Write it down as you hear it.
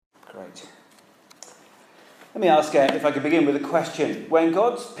Let me ask if I could begin with a question. When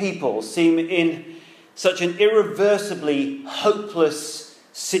God's people seem in such an irreversibly hopeless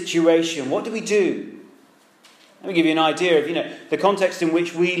situation, what do we do? Let me give you an idea of, the context in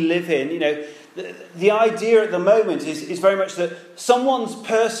which we live in. The idea at the moment is very much that someone's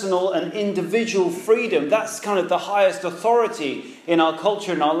personal and individual freedom, that's kind of the highest authority in our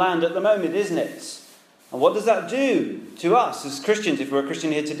culture and our land at the moment, isn't it? And what does that do to us as Christians, if we're a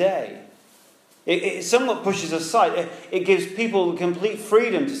Christian here today? It somewhat pushes aside. It gives people complete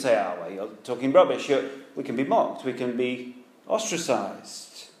freedom to say, oh, well, you're talking rubbish. We can be mocked. We can be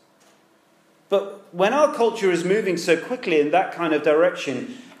ostracized. But when our culture is moving so quickly in that kind of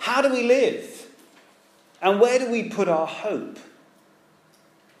direction, how do we live? And where do we put our hope?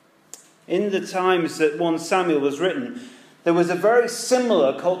 In the times that 1 Samuel was written, there was a very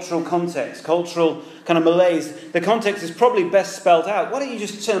similar cultural context, cultural kind of malaise. The context is probably best spelled out. Why don't you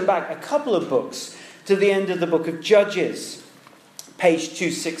just turn back a couple of books to the end of the book of Judges, page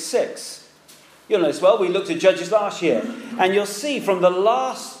 266. You'll notice, we looked at Judges last year, and you'll see from the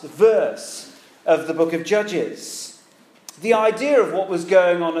last verse of the book of Judges the idea of what was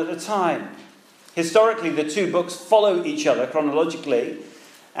going on at the time. Historically, the two books follow each other chronologically.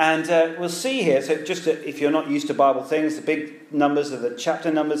 And we'll see here, so just if you're not used to Bible things, the big numbers are the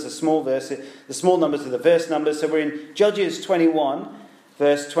chapter numbers, the small numbers are the verse numbers. So we're in Judges 21,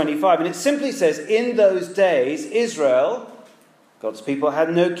 verse 25. And it simply says, in those days, Israel, God's people,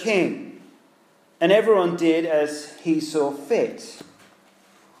 had no king. And everyone did as he saw fit.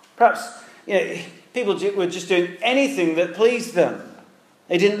 Perhaps, people were just doing anything that pleased them.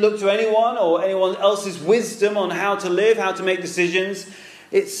 They didn't look to anyone or anyone else's wisdom on how to live, how to make decisions.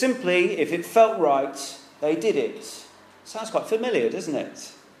 It's simply, if it felt right, they did it. Sounds quite familiar, doesn't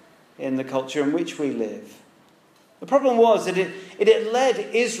it? In the culture in which we live. The problem was that it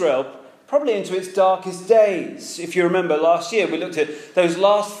led Israel probably into its darkest days. If you remember last year, we looked at those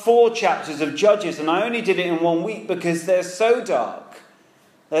last 4 chapters of Judges, and I only did it in 1 week because they're so dark.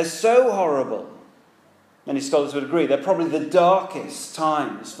 They're so horrible. Many scholars would agree they're probably the darkest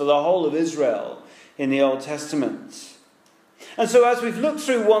times for the whole of Israel in the Old Testament. And so as we've looked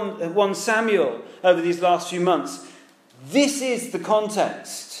through 1 Samuel over these last few months, this is the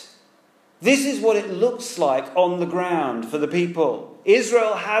context. This is what it looks like on the ground for the people.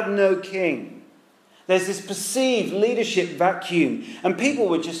 Israel had no king. There's this perceived leadership vacuum. And people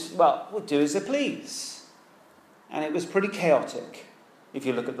were just, would do as they please. And it was pretty chaotic, if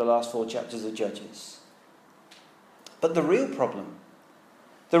you look at the last 4 chapters of Judges. But the real problem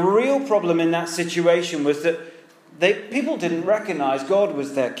in that situation was that people didn't recognize God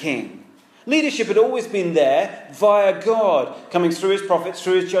was their king. Leadership had always been there via God, coming through his prophets,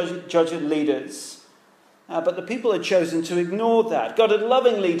 through his judge and leaders. But the people had chosen to ignore that. God had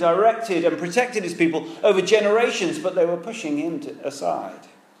lovingly directed and protected his people over generations, but they were pushing him aside.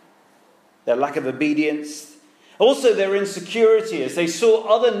 Their lack of obedience, also their insecurity as they saw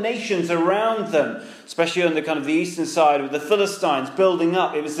other nations around them, especially on the kind of the eastern side with the Philistines building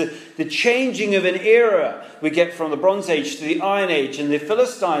up. It was the changing of an era we get from the Bronze Age to the Iron Age. And the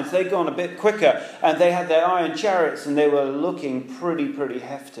Philistines, they'd gone a bit quicker and they had their iron chariots and they were looking pretty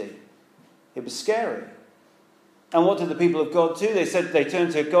hefty. It was scary. And what did the people of God do? They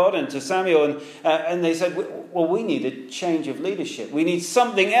turned to God and to Samuel and they said, we need a change of leadership. We need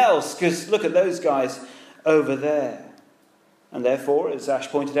something else because look at those guys over there. And therefore, as Ash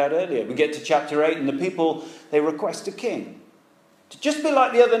pointed out earlier, we get to chapter 8 and the people, they request a king. To just be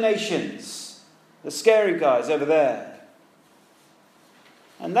like the other nations. The scary guys over there.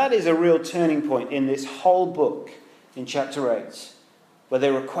 And that is a real turning point in this whole book in chapter 8. Where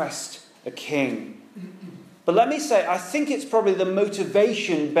they request a king. But let me say, I think it's probably the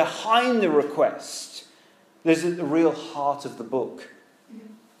motivation behind the request that is at the real heart of the book.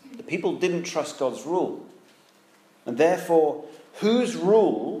 The people didn't trust God's rule. And therefore, whose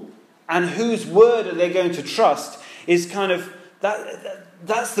rule and whose word are they going to trust is kind of,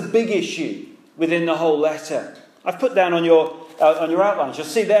 that's the big issue within the whole letter. I've put down on your outlines, you'll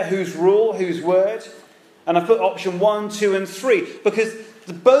see there whose rule, whose word. And I've put option 1, 2 and 3 because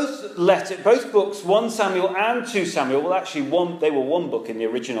both books, 1 Samuel and 2 Samuel, they were one book in the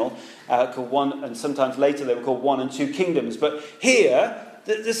original, called 1, and sometimes later they were called 1 and 2 Kingdoms. But here,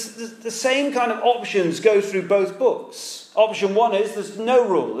 the same kind of options go through both books. Option 1 is there's no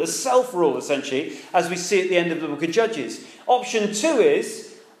rule, there's self-rule essentially, as we see at the end of the book of Judges. Option 2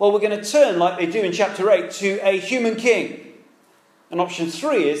 is, we're going to turn, like they do in chapter 8, to a human king. And option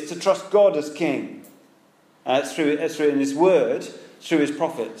 3 is to trust God as king. Through in his word, through his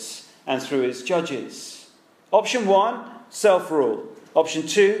prophets, and through his judges. Option 1, self-rule. Option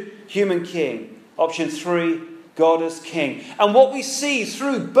 2, human king. Option 3, God as king. And what we see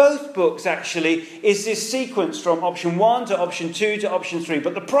through both books, actually, is this sequence from option 1 to option 2 to option 3.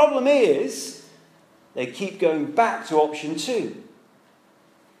 But the problem is, they keep going back to option 2.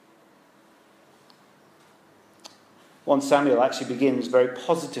 1 Samuel actually begins very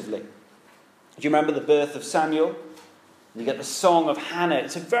positively. Do you remember the birth of Samuel? You get the song of Hannah.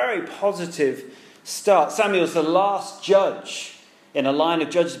 It's a very positive start. Samuel's the last judge in a line of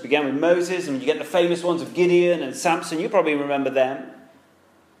judges that began with Moses, and you get the famous ones of Gideon and Samson. You probably remember them.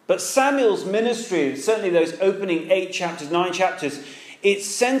 But Samuel's ministry, certainly those opening 8 chapters, 9 chapters, it's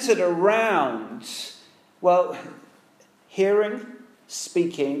centered around, well, hearing,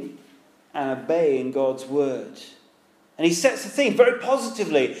 speaking, and obeying God's word. And he sets the theme very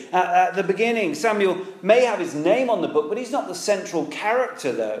positively at the beginning. Samuel may have his name on the book, but he's not the central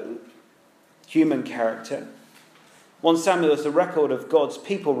character, though. Human character. 1 Samuel is the record of God's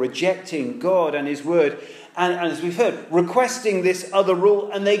people rejecting God and his word. And as we've heard, requesting this other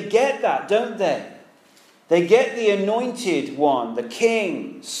rule. And they get that, don't they? They get the anointed one, the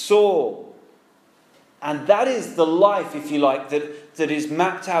king, Saul. And that is the life, if you like, that is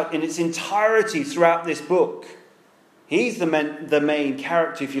mapped out in its entirety throughout this book. He's the main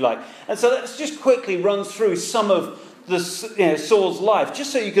character, if you like. And so let's just quickly run through some of Saul's life,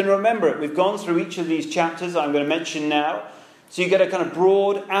 just so you can remember it. We've gone through each of these chapters I'm going to mention now. So you get a kind of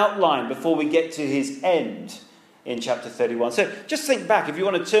broad outline before we get to his end in chapter 31. So just think back. If you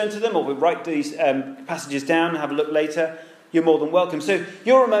want to turn to them, or we write these passages down and have a look later, you're more than welcome. So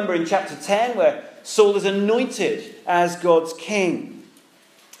you'll remember in chapter 10 where Saul is anointed as God's king.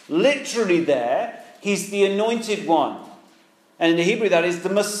 Literally there, he's the anointed one. And in the Hebrew, that is the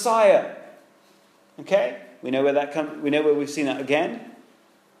Messiah. Okay? We know where that comes. We know where we've seen that again.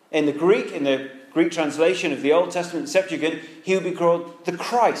 In the Greek translation of the Old Testament Septuagint, he would be called the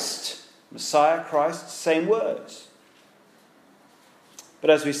Christ. Messiah, Christ, same words. But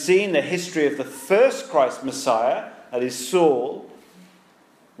as we see in the history of the first Christ Messiah, that is Saul,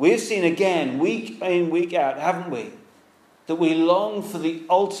 we've seen again, week in, week out, haven't we, that we long for the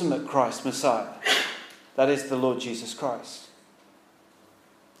ultimate Christ Messiah. That is the Lord Jesus Christ.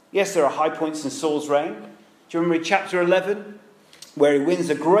 Yes, there are high points in Saul's reign. Do you remember in chapter 11, where he wins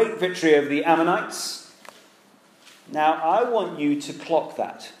a great victory over the Ammonites? Now, I want you to clock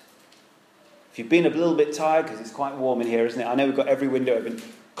that. If you've been a little bit tired, because it's quite warm in here, isn't it? I know we've got every window open.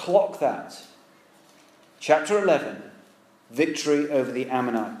 Clock that. Chapter 11, victory over the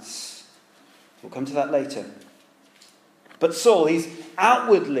Ammonites. We'll come to that later. But Saul, he's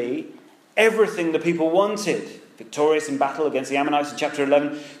outwardly everything the people wanted. Victorious in battle against the Ammonites in chapter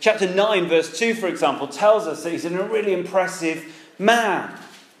 11. Chapter 9, verse 2, for example, tells us that he's a really impressive man.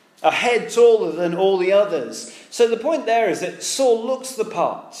 A head taller than all the others. So the point there is that Saul looks the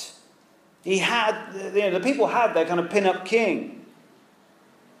part. He had, the people had their kind of pin-up king.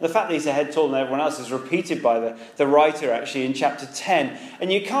 The fact that he's a head taller than everyone else is repeated by the writer actually in chapter 10.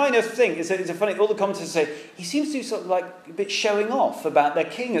 And you kind of think, it's a funny, all the commentators say, he seems to be sort of like a bit showing off about their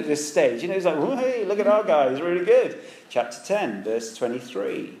king at this stage. You know, he's like, oh, hey, look at our guy, he's really good. Chapter 10, verse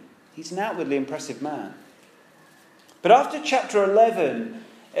 23. He's an outwardly impressive man. But after chapter 11,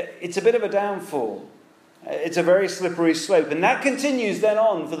 it's a bit of a downfall. It's a very slippery slope. And that continues then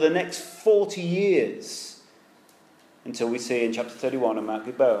on for the next 40 years. Until we see in chapter 31 on Mount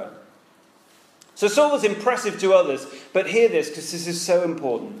Gilboa. So Saul was impressive to others, but hear this because this is so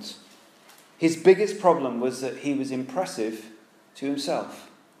important. His biggest problem was that he was impressive to himself.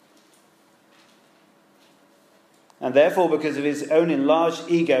 And therefore, because of his own enlarged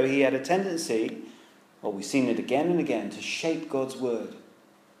ego, he had a tendency, well, we've seen it again and again, to shape God's word.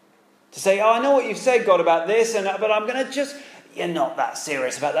 To say, oh, I know what you've said, God, about this, but I'm going to just... You're not that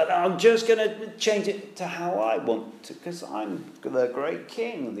serious about that. I'm just going to change it to how I want to, because I'm the great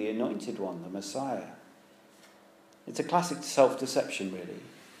king, the anointed one, the Messiah. It's a classic self-deception, really.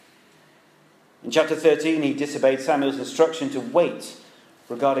 In chapter 13, he disobeyed Samuel's instruction to wait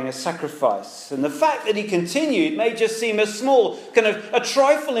regarding a sacrifice. And the fact that he continued may just seem a small, kind of a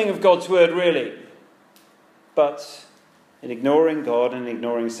trifling of God's word, really. But in ignoring God and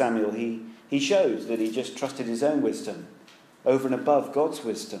ignoring Samuel, he shows that he just trusted his own wisdom over and above God's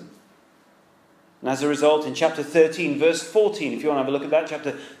wisdom. And as a result, in chapter 13, verse 14, if you want to have a look at that,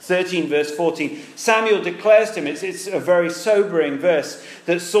 chapter 13, verse 14, Samuel declares to him, it's a very sobering verse,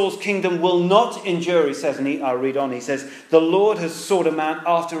 that Saul's kingdom will not endure, he says, and I'll read on, he says, the Lord has sought a man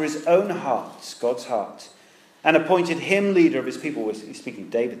after his own heart, God's heart, and appointed him leader of his people. He's speaking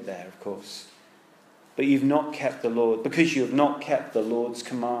of David there, of course. But you've not kept the Lord, because you have not kept the Lord's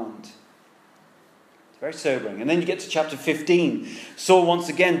command. Very sobering. And then you get to chapter 15. Saul once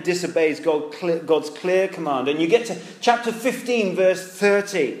again disobeys God's clear command. And you get to chapter 15, verse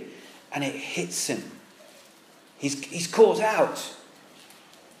 30. And it hits him. He's caught out.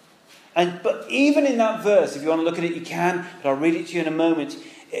 But even in that verse, if you want to look at it, you can. But I'll read it to you in a moment.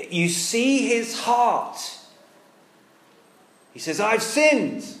 You see his heart. He says, I've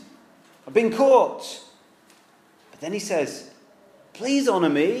sinned. I've been caught. But then he says, please honour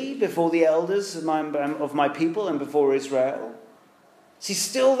me before the elders of my people and before Israel. See,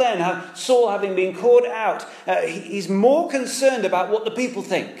 still then, Saul having been caught out, he's more concerned about what the people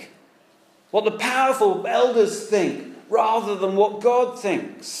think, what the powerful elders think, rather than what God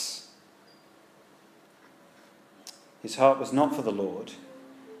thinks. His heart was not for the Lord.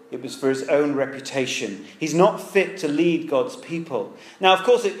 It was for his own reputation. He's not fit to lead God's people. Now, of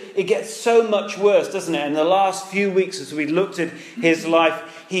course, it gets so much worse, doesn't it? In the last few weeks, as we looked at his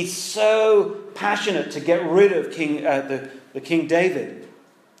life, he's so passionate to get rid of the King David,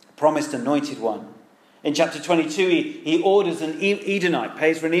 promised anointed one. In chapter 22, he orders an Edomite,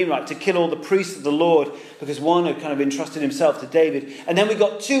 pays for an Edomite, to kill all the priests of the Lord because one had kind of entrusted himself to David. And then we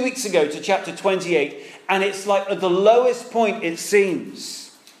got 2 weeks ago to chapter 28, and it's like at the lowest point it seems.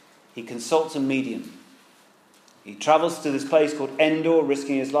 He consults a medium. He travels to this place called Endor,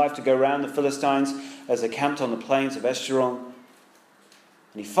 risking his life to go around the Philistines as they camped on the plains of Eshteron. And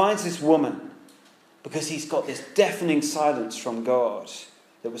he finds this woman because he's got this deafening silence from God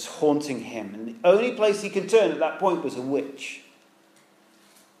that was haunting him. And the only place he could turn at that point was a witch.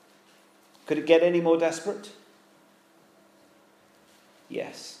 Could it get any more desperate?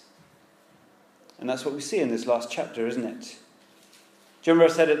 Yes. And that's what we see in this last chapter, isn't it? Do you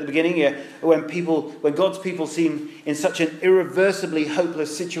remember I said at the beginning, when God's people seem in such an irreversibly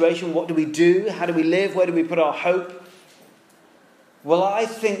hopeless situation, what do we do? How do we live? Where do we put our hope? Well, I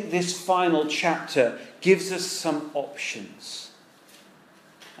think this final chapter gives us some options.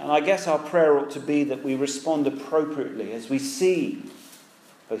 And I guess our prayer ought to be that we respond appropriately as we see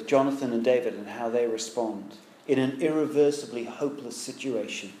both Jonathan and David and how they respond in an irreversibly hopeless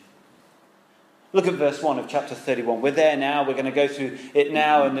situation. Look at verse 1 of chapter 31. We're there now. We're going to go through it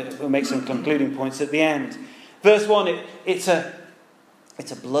now and we'll make some concluding points at the end. Verse 1, it's a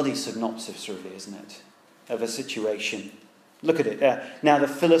bloody synopsis, really, isn't it, of a situation. Look at it. Now the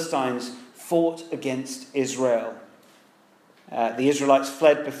Philistines fought against Israel. The Israelites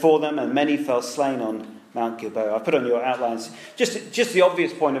fled before them and many fell slain on Mount Gilboa. I've put on your outlines just the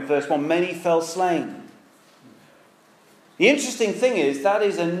obvious point of verse 1. Many fell slain. The interesting thing is that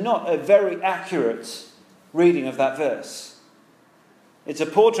is not a very accurate reading of that verse. It's a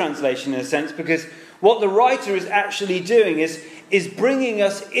poor translation in a sense because what the writer is actually doing is bringing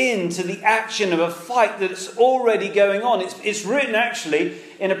us into the action of a fight that's already going on. It's written actually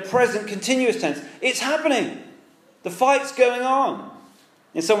in a present continuous tense. It's happening. The fight's going on.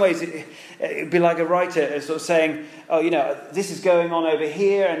 In some ways, it'd be like a writer sort of saying, this is going on over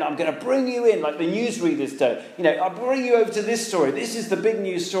here, and I'm going to bring you in, like the newsreaders do. I'll bring you over to this story. This is the big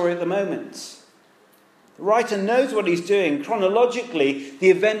news story at the moment. The writer knows what he's doing. Chronologically, the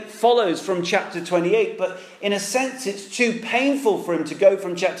event follows from chapter 28, but in a sense, it's too painful for him to go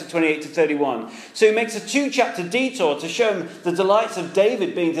from chapter 28 to 31. So he makes a 2-chapter detour to show him the delights of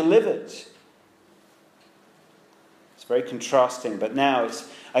David being delivered. It's very contrasting, but now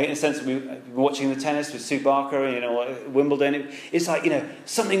I get a sense of we've been watching the tennis with Sue Barker, Wimbledon. It's like,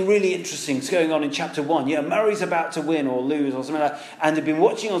 something really interesting is going on in chapter 1. Murray's about to win or lose or something like that. And they've been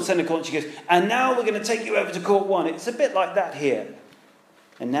watching on centre court and she goes, and now we're going to take you over to court 1. It's a bit like that here.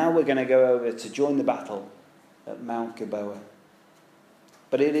 And now we're going to go over to join the battle at Mount Gilboa.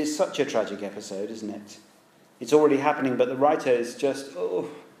 But it is such a tragic episode, isn't it? It's already happening, but the writer is just,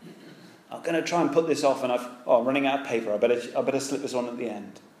 I'm going to try and put this off, and I'm running out of paper. I better slip this on at the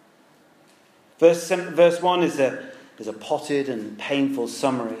end. Verse 1 is a potted and painful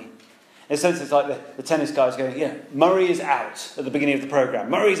summary. In a sense, it's like the tennis guys going, Murray is out at the beginning of the programme.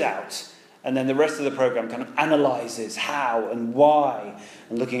 Murray's out. And then the rest of the programme kind of analyses how and why,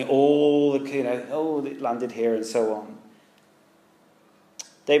 and looking at all it landed here and so on.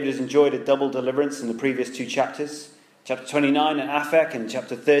 David has enjoyed a double deliverance in the previous 2 chapters. Chapter 29 at Aphek and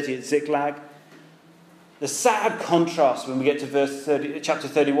chapter 30 at Ziklag. The sad contrast when we get to chapter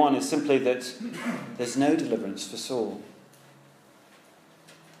 31 is simply that there's no deliverance for Saul.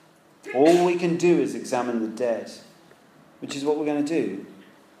 All we can do is examine the dead, which is what we're going to do.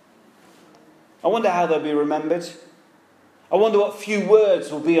 I wonder how they'll be remembered. I wonder what few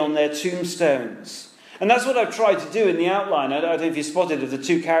words will be on their tombstones. And that's what I've tried to do in the outline. I don't know if you spotted of the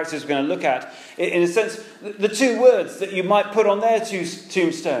 2 characters we're going to look at. In a sense, the 2 words that you might put on their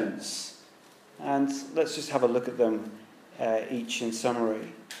tombstones. And let's just have a look at them each in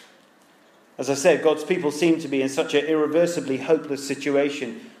summary. As I said, God's people seem to be in such an irreversibly hopeless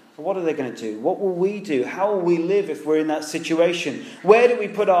situation. What are they going to do? What will we do? How will we live if we're in that situation? Where do we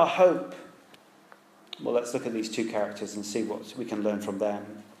put our hope? Well, let's look at these two characters and see what we can learn from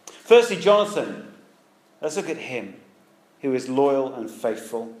them. Firstly, Jonathan. Let's look at him, who is loyal and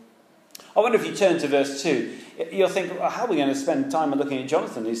faithful. I wonder if you turn to verse 2, you'll think, well, how are we going to spend time looking at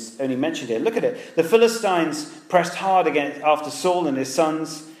Jonathan, who's only mentioned here? Look at it. The Philistines pressed hard after Saul and his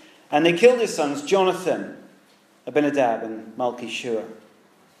sons, and they killed his sons, Jonathan, Abinadab, and Malchishua.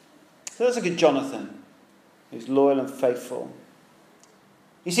 So let's look at Jonathan, who's loyal and faithful.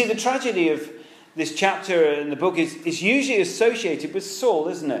 You see, the tragedy of this chapter in the book is usually associated with Saul,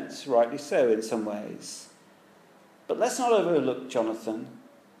 isn't it? Rightly so in some ways. But let's not overlook Jonathan.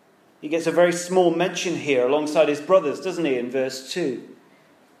 He gets a very small mention here alongside his brothers, doesn't he, in verse 2.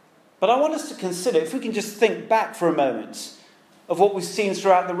 But I want us to consider, if we can just think back for a moment, of what we've seen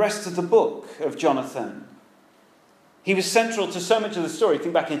throughout the rest of the book of Jonathan. He was central to so much of the story.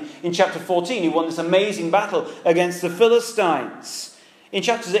 Think back in chapter 14, he won this amazing battle against the Philistines. In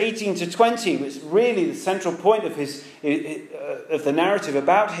chapters 18 to 20, which is really the central point of the narrative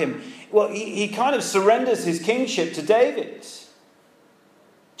about him, well, he kind of surrenders his kingship to David.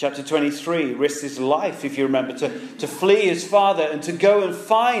 Chapter 23 risks his life, if you remember, to flee his father and to go and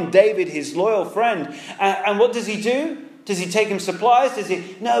find David, his loyal friend. And what does he do? Does he take him supplies?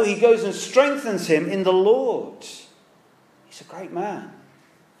 No, he goes and strengthens him in the Lord. He's a great man,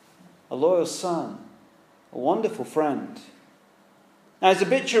 a loyal son, a wonderful friend. Now, his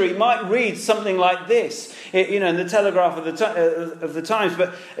obituary might read something like this, in the Telegraph of the Times,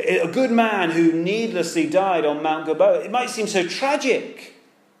 but a good man who needlessly died on Mount Gilboa. It might seem so tragic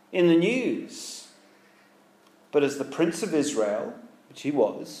in the news. But as the Prince of Israel, which he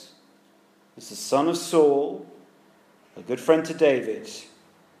was, as the son of Saul, a good friend to David,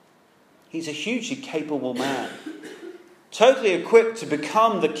 he's a hugely capable man, totally equipped to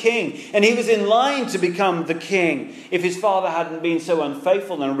become the king. And he was in line to become the king if his father hadn't been so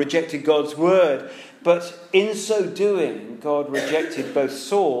unfaithful and rejected God's word. But in so doing, God rejected both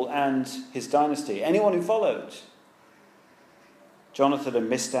Saul and his dynasty, anyone who followed. Jonathan had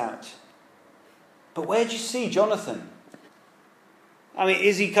missed out. But where do you see Jonathan? I mean,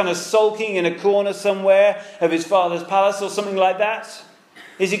 is he kind of sulking in a corner somewhere of his father's palace or something like that?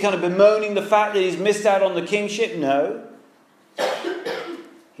 Is he kind of bemoaning the fact that he's missed out on the kingship? No.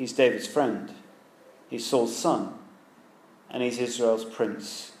 He's David's friend. He's Saul's son. And he's Israel's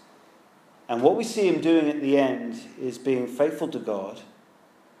prince. And what we see him doing at the end is being faithful to God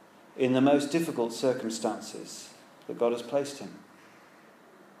in the most difficult circumstances that God has placed him.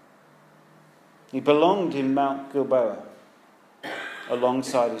 He belonged in Mount Gilboa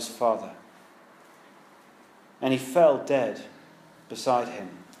alongside his father. And he fell dead beside him,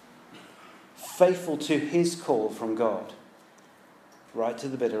 faithful to his call from God, right to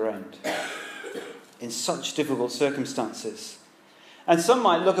the bitter end, in such difficult circumstances. And some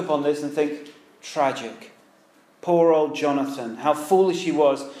might look upon this and think, tragic. Poor old Jonathan, how foolish he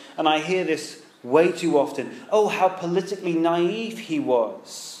was. And I hear this way too often. Oh, how politically naive he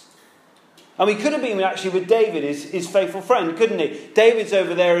was. And we could have been actually with David, his faithful friend, couldn't he? David's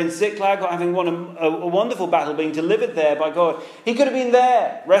over there in Ziklag, having won a wonderful battle, being delivered there by God. He could have been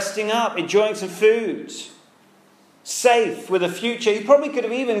there, resting up, enjoying some food, safe, with a future. He probably could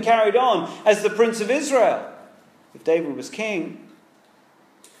have even carried on as the Prince of Israel, if David was king.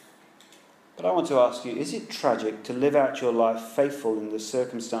 But I want to ask you, is it tragic to live out your life faithful in the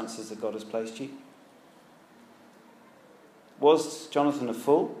circumstances that God has placed you? Was Jonathan a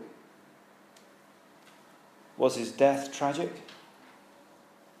fool? Was his death tragic?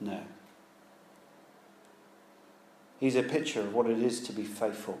 No. He's a picture of what it is to be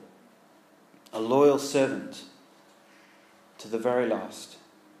faithful. A loyal servant to the very last.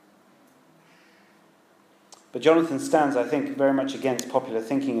 But Jonathan stands, I think, very much against popular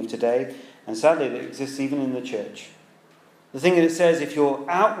thinking of today, and sadly that exists even in the church. The thing that it says, if you're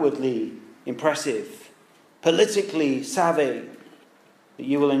outwardly impressive, politically savvy, that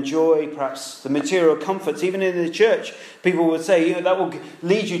you will enjoy perhaps the material comforts, even in the church. People would say, that will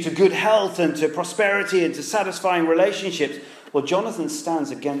lead you to good health and to prosperity and to satisfying relationships. Well, Jonathan stands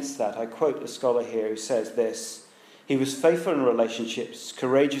against that. I quote a scholar here who says this: he was faithful in relationships,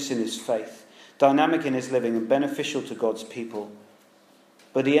 courageous in his faith, dynamic in his living, and beneficial to God's people.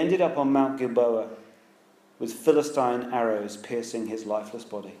 But he ended up on Mount Gilboa with Philistine arrows piercing his lifeless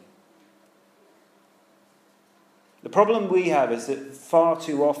body. The problem we have is that far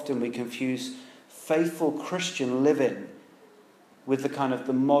too often we confuse faithful Christian living with the kind of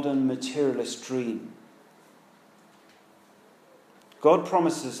the modern materialist dream. God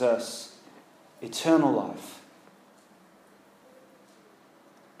promises us eternal life.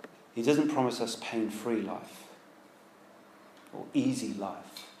 He doesn't promise us pain-free life or easy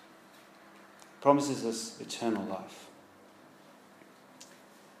life. He promises us eternal life.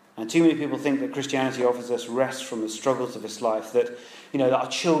 And too many people think that Christianity offers us rest from the struggles of this life, that, that our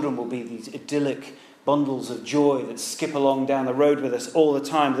children will be these idyllic bundles of joy that skip along down the road with us all the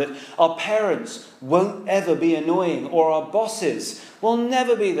time, that our parents won't ever be annoying, or our bosses will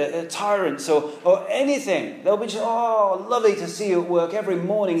never be the tyrants or anything. They'll be just, lovely to see you at work every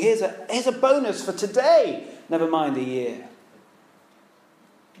morning. Here's a bonus for today. Never mind a year.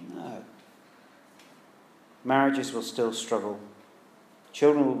 No. Marriages will still struggle.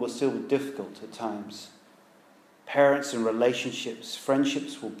 Children will still be difficult at times. Parents and relationships,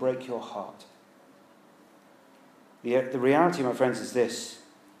 friendships will break your heart. The reality, my friends, is this.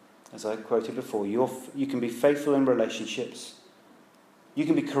 As I quoted before, you can be faithful in relationships. You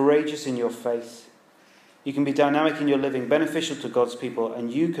can be courageous in your faith. You can be dynamic in your living, beneficial to God's people,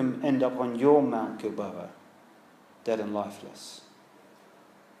 and you can end up on your Mount Gilboa, dead and lifeless.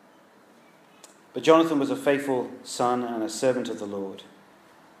 But Jonathan was a faithful son and a servant of the Lord.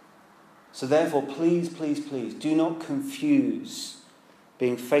 So therefore, please, please, please, do not confuse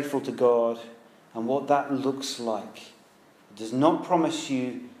being faithful to God and what that looks like. It does not promise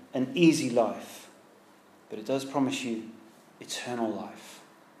you an easy life, but it does promise you eternal life.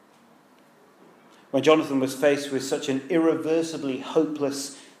 When Jonathan was faced with such an irreversibly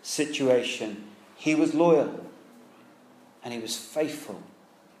hopeless situation, he was loyal and he was faithful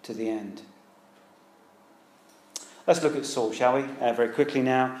to the end. Let's look at Saul, shall we? Very quickly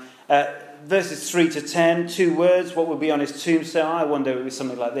now. Verses 3 to 10, 2 words. What would be on his tombstone? I wonder it was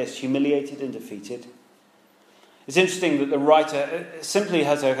something like this: humiliated and defeated. It's interesting that the writer simply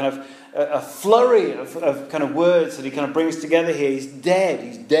has a kind of a flurry of kind of words that he kind of brings together here. He's dead,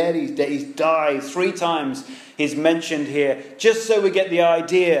 he's dead, he's dead, he's died. 3 times he's mentioned here, just so we get the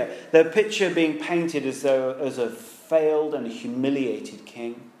idea. The picture being painted as a failed and humiliated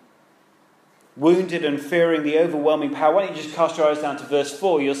king. Wounded and fearing the overwhelming power. Why don't you just cast your eyes down to verse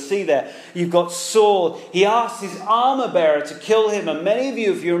 4? You'll see there, you've got Saul. He asks his armor bearer to kill him. And many of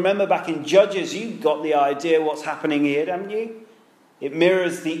you, if you remember back in Judges, you got the idea what's happening here, haven't you? It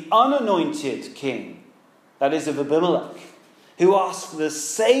mirrors the unanointed king, that is of Abimelech, who asked for the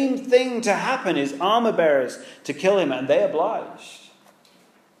same thing to happen, his armor bearers to kill him, and they obliged.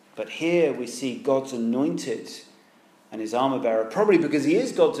 But here we see God's anointed and his armor bearer, probably because he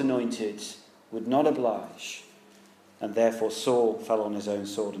is God's anointed, would not oblige, and therefore Saul fell on his own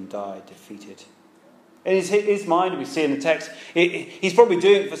sword and died, defeated. In his mind, we see in the text, he's probably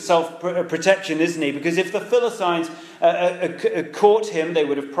doing it for self-protection, isn't he? Because if the Philistines caught him, they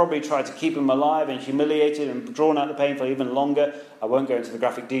would have probably tried to keep him alive and humiliated and drawn out the pain for even longer. I won't go into the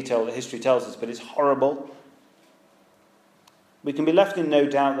graphic detail that history tells us, but it's horrible. We can be left in no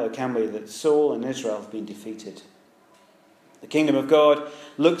doubt, though, can we, that Saul and Israel have been defeated. The kingdom of God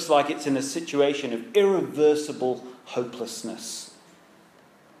looks like it's in a situation of irreversible hopelessness.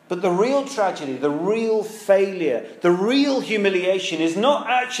 But the real tragedy, the real failure, the real humiliation is not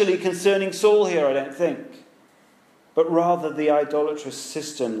actually concerning Saul here, I don't think, but rather the idolatrous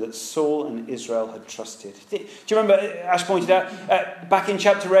system that Saul and Israel had trusted. Do you remember, Ash pointed out, back in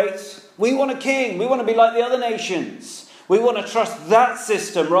chapter 8, we want a king, we want to be like the other nations. We want to trust that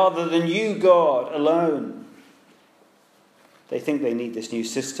system rather than you, God, alone. They think they need this new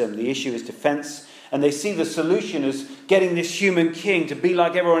system. The issue is defense, and they see the solution as getting this human king to be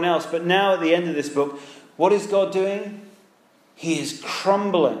like everyone else. But now at the end of this book, what is God doing? He is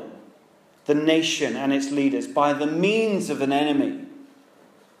crumbling the nation and its leaders by the means of an enemy.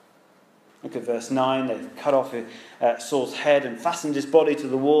 Look at verse 9. They've cut off Saul's head and fastened his body to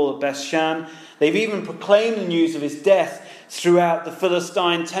the wall of Bethshan. They've even proclaimed the news of his death throughout the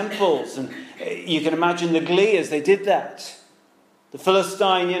Philistine temples. And you can imagine the glee as they did that. The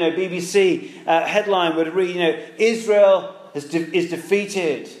Philistine, BBC headline would read, Israel is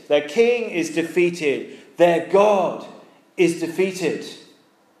defeated. Their king is defeated. Their God is defeated.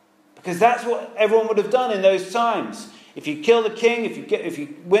 Because that's what everyone would have done in those times. If you kill the king, if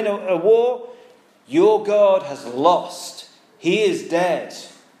you win a war, your God has lost. He is dead.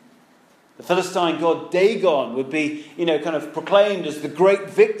 The Philistine god Dagon would be, kind of proclaimed as the great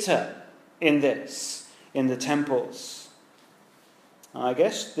victor in the temples. I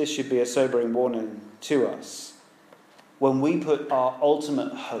guess this should be a sobering warning to us. When we put our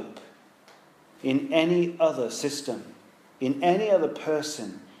ultimate hope in any other system, in any other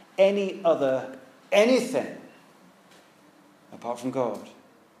person, anything, apart from God,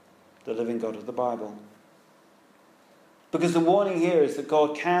 the living God of the Bible. Because the warning here is that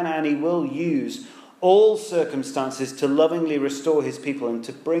God can and he will use all circumstances to lovingly restore his people and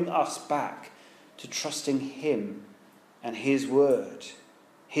to bring us back to trusting him and his word,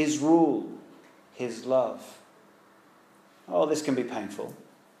 his rule, his love. Oh, this can be painful.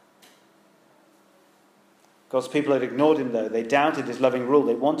 God's people had ignored him, though. They doubted his loving rule.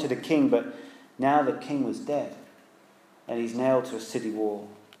 They wanted a king, but now the king was dead and he's nailed to a city wall.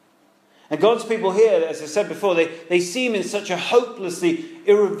 And God's people here, as I said before, they seem in such a hopelessly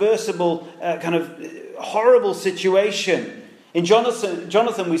irreversible, kind of horrible situation. In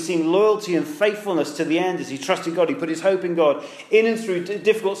Jonathan, we've seen loyalty and faithfulness to the end as he trusted God. He put his hope in God in and through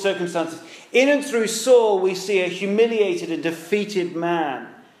difficult circumstances. In and through Saul, we see a humiliated and defeated man,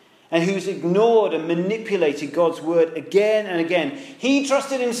 and who's ignored and manipulated God's word again and again. He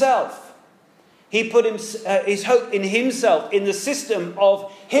trusted himself. He put his hope in himself, in the system of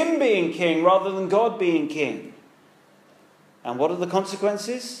him being king rather than God being king. And what are the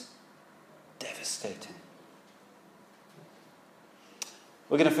consequences? Devastating.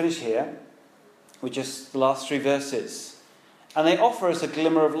 We're going to finish here with just the last 3 verses. And they offer us a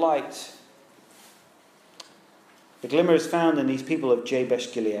glimmer of light. The glimmer is found in these people of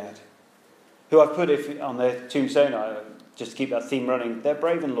Jabesh Gilead, who I've put on their tombstone, just to keep that theme running. They're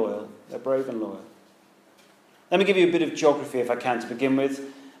brave and loyal. They're brave and loyal. Let me give you a bit of geography, if I can, to begin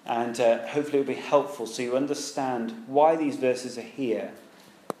with, and hopefully it will be helpful so you understand why these verses are here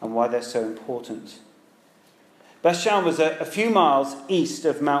and why they're so important. Bethshan was a few miles east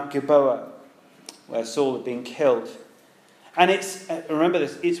of Mount Gilboa, where Saul had been killed. And it's, remember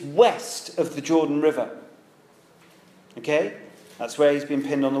this, it's west of the Jordan River. Okay? That's where he's been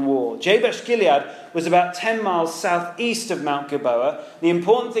pinned on the wall. Jabesh Gilead was about 10 miles southeast of Mount Gilboa. The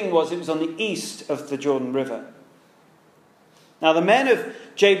important thing was it was on the east of the Jordan River. Now the men of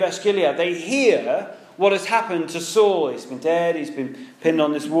Jabesh Gilead, they hear what has happened to Saul. He's been dead, he's been pinned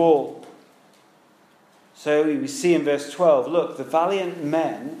on this wall. So we see in verse 12, look, the valiant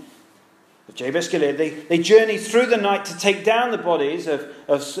men of Jabesh Gilead, they journey through the night to take down the bodies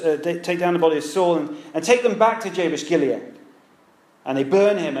of Saul and take them back to Jabesh Gilead. And they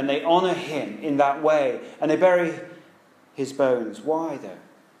burn him and they honour him in that way. And they bury his bones. Why, though?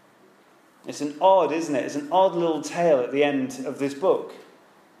 It's an odd, isn't it? It's an odd little tale at the end of this book.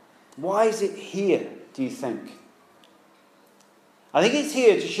 Why is it here, do you think? I think it's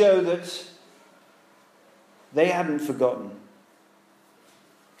here to show that they hadn't forgotten.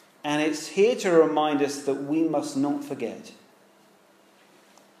 And it's here to remind us that we must not forget.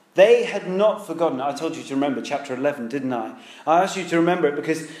 They had not forgotten. I told you to remember chapter 11, didn't I? I asked you to remember it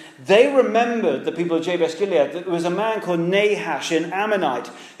because they remembered, the people of Jabesh Gilead, that there was a man called Nahash, an Ammonite,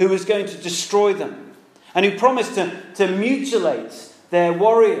 who was going to destroy them and who promised to mutilate their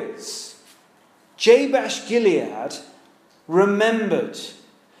warriors. Jabesh Gilead remembered.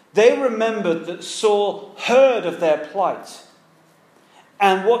 They remembered that Saul heard of their plight.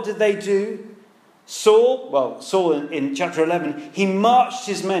 And what did they do? Saul in chapter 11, he marched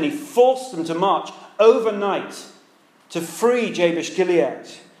his men, he forced them to march overnight to free Jabesh Gilead,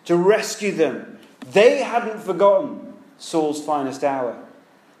 to rescue them. They hadn't forgotten Saul's finest hour.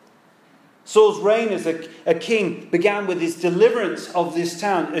 Saul's reign as a king began with his deliverance of this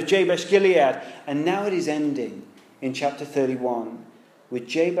town, of Jabesh Gilead, and now it is ending in chapter 31 with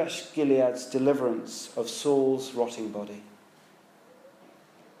Jabesh Gilead's deliverance of Saul's rotting body.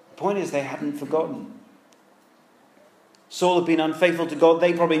 The point is, they hadn't forgotten. Saul had been unfaithful to God.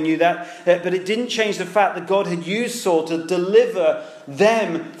 They probably knew that. But it didn't change the fact that God had used Saul to deliver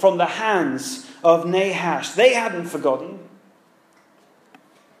them from the hands of Nahash. They hadn't forgotten.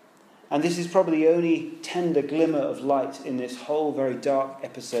 And this is probably the only tender glimmer of light in this whole very dark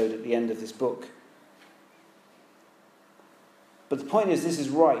episode at the end of this book. But the point is, this is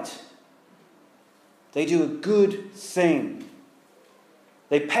right. They do a good thing.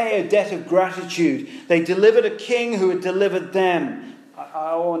 They pay a debt of gratitude. They delivered a king who had delivered them.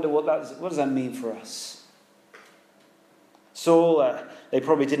 I wonder what does that mean for us? Saul, they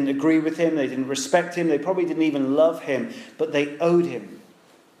probably didn't agree with him. They didn't respect him. They probably didn't even love him. But they owed him.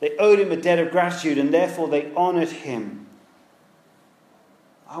 They owed him a debt of gratitude, and therefore they honoured him.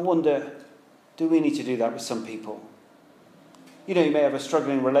 I wonder, do we need to do that with some people? You know, you may have a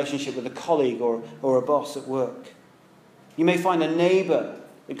struggling relationship with a colleague or a boss at work. You may find a neighbour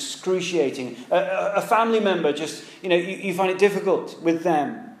excruciating, a family member just, you find it difficult with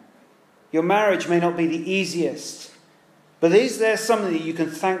them. Your marriage may not be the easiest, but is there something that you can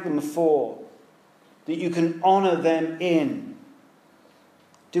thank them for, that you can honour them in?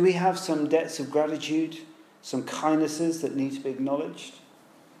 Do we have some debts of gratitude some kindnesses that need to be acknowledged?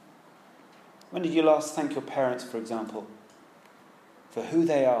 When did you last thank your parents, for example, for who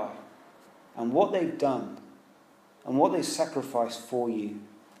they are and what they've done and what they've sacrificed for you?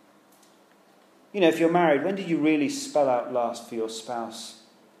 You know, if you're married, when did you really spell out last for your spouse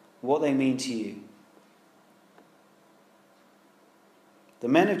what they mean to you? The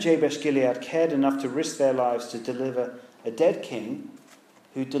men of Jabesh Gilead cared enough to risk their lives to deliver a dead king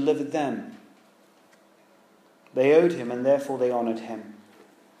who delivered them. They owed him, and therefore they honoured him.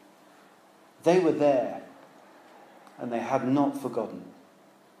 They were there, and they had not forgotten.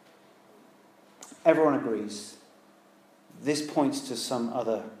 Everyone agrees. This points to some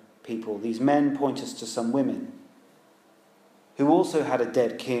other people. These men point us to some women who also had a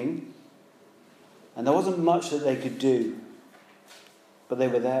dead king, and there wasn't much that they could do, but they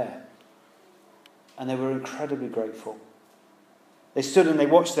were there, and they were incredibly grateful. They stood and they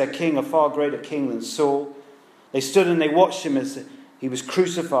watched their king, a far greater king than Saul. They stood and they watched him as he was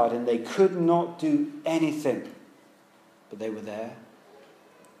crucified, and they could not do anything, but they were there.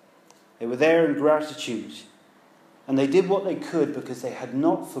 They were there in gratitude, and they did what they could because they had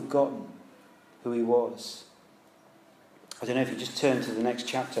not forgotten who he was. I don't know if you just turn to the next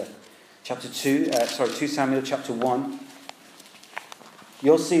chapter, 2 Samuel chapter 1.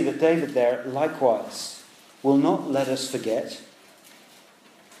 You'll see that David there likewise will not let us forget.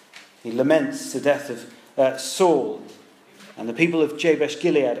 He laments the death of Saul, and the people of Jabesh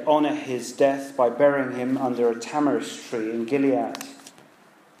Gilead honour his death by burying him under a tamarisk tree in Gilead.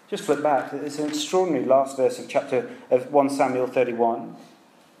 Just flip back. It's an extraordinary last verse of 1 Samuel 31.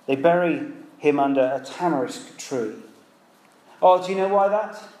 They bury him under a tamarisk tree. Oh, do you know why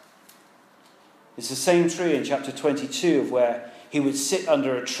that? It's the same tree in chapter 22 of where he would sit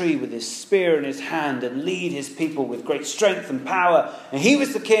under a tree with his spear in his hand and lead his people with great strength and power. And he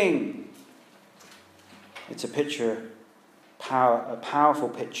was the king. It's a powerful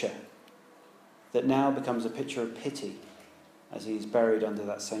picture that now becomes a picture of pity as he's buried under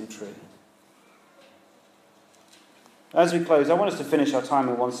that same tree. As we close, I want us to finish our time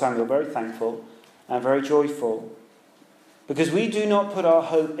in 1 Samuel very thankful and very joyful, because we do not put our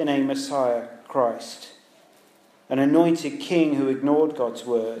hope in a Messiah, Christ, an anointed king who ignored God's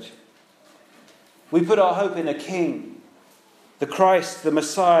word. We put our hope in a king, the Christ, the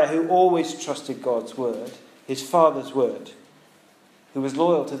Messiah, who always trusted God's word, his Father's word, who was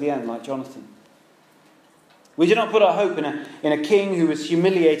loyal to the end like Jonathan. We do not put our hope in a king who was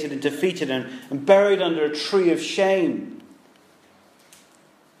humiliated and defeated and buried under a tree of shame.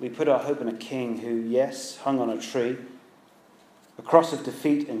 We put our hope in a king who, yes, hung on a tree, a cross of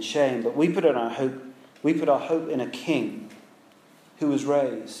defeat and shame, but we put our hope in a king who was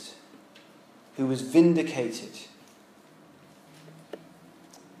raised, who was vindicated.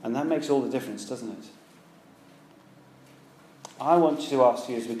 And that makes all the difference, doesn't it? I want to ask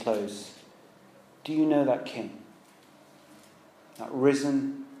you as we close, do you know that king? That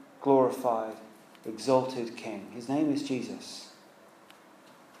risen, glorified, exalted king. His name is Jesus.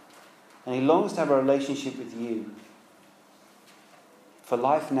 And he longs to have a relationship with you. For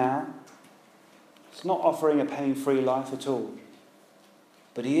life now, it's not offering a pain-free life at all.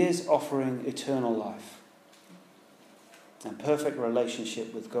 But he is offering eternal life. And perfect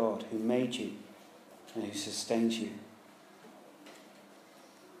relationship with God, who made you and who sustains you.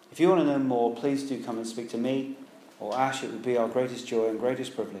 If you want to know more, please do come and speak to me or Ash. It would be our greatest joy and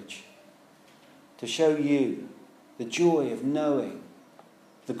greatest privilege to show you the joy of knowing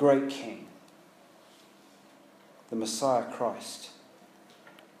the great King, the Messiah Christ.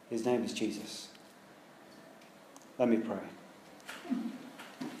 His name is Jesus. Let me pray.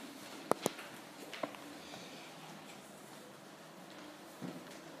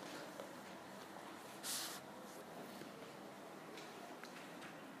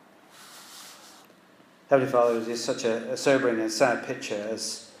 Heavenly Father, it is such a sobering and sad picture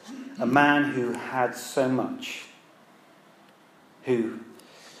as a man who had so much, who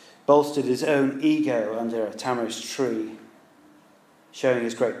bolstered his own ego under a tamarisk tree, showing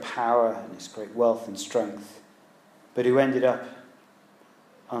his great power and his great wealth and strength, but who ended up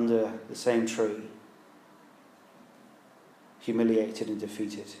under the same tree, humiliated and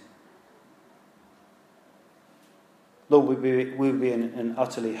defeated. Lord, we would be in an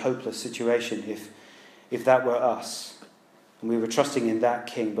utterly hopeless situation if that were us, and we were trusting in that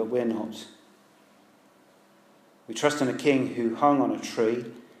king, but we're not. We trust in a king who hung on a tree,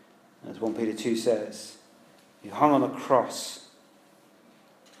 as 1 Peter 2 says. He hung on a cross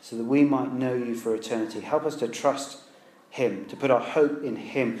so that we might know you for eternity. Help us to trust him, to put our hope in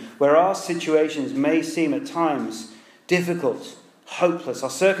him. Where our situations may seem at times difficult, hopeless, our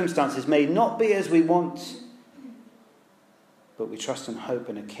circumstances may not be as we want, but we trust and hope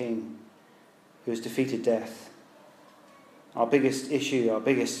in a King who has defeated death. Our biggest issue, our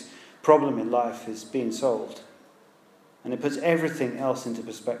biggest problem in life is being solved. And it puts everything else into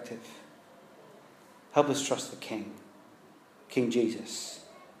perspective. Help us trust the King, King Jesus,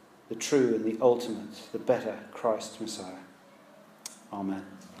 the true and the ultimate, the better Christ Messiah. Amen.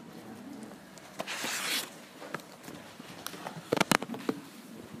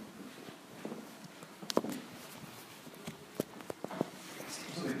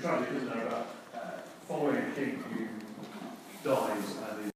 Something tragic, isn't there, about following a king who